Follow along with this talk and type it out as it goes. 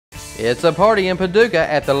It's a party in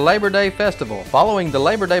Paducah at the Labor Day Festival. Following the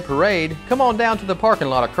Labor Day Parade, come on down to the parking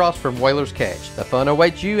lot across from Whalers Catch. The fun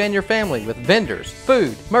awaits you and your family with vendors,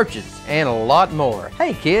 food, merchants, and a lot more.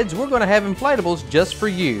 Hey kids, we're going to have inflatables just for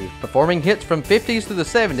you. Performing hits from 50s to the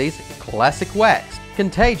 70s, Classic Wax,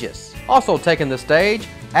 Contagious. Also taking the stage,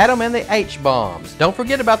 Adam and the H-Bombs. Don't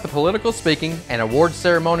forget about the political speaking and awards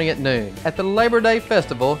ceremony at noon at the Labor Day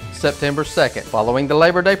Festival, September 2nd, following the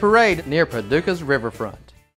Labor Day Parade near Paducah's riverfront.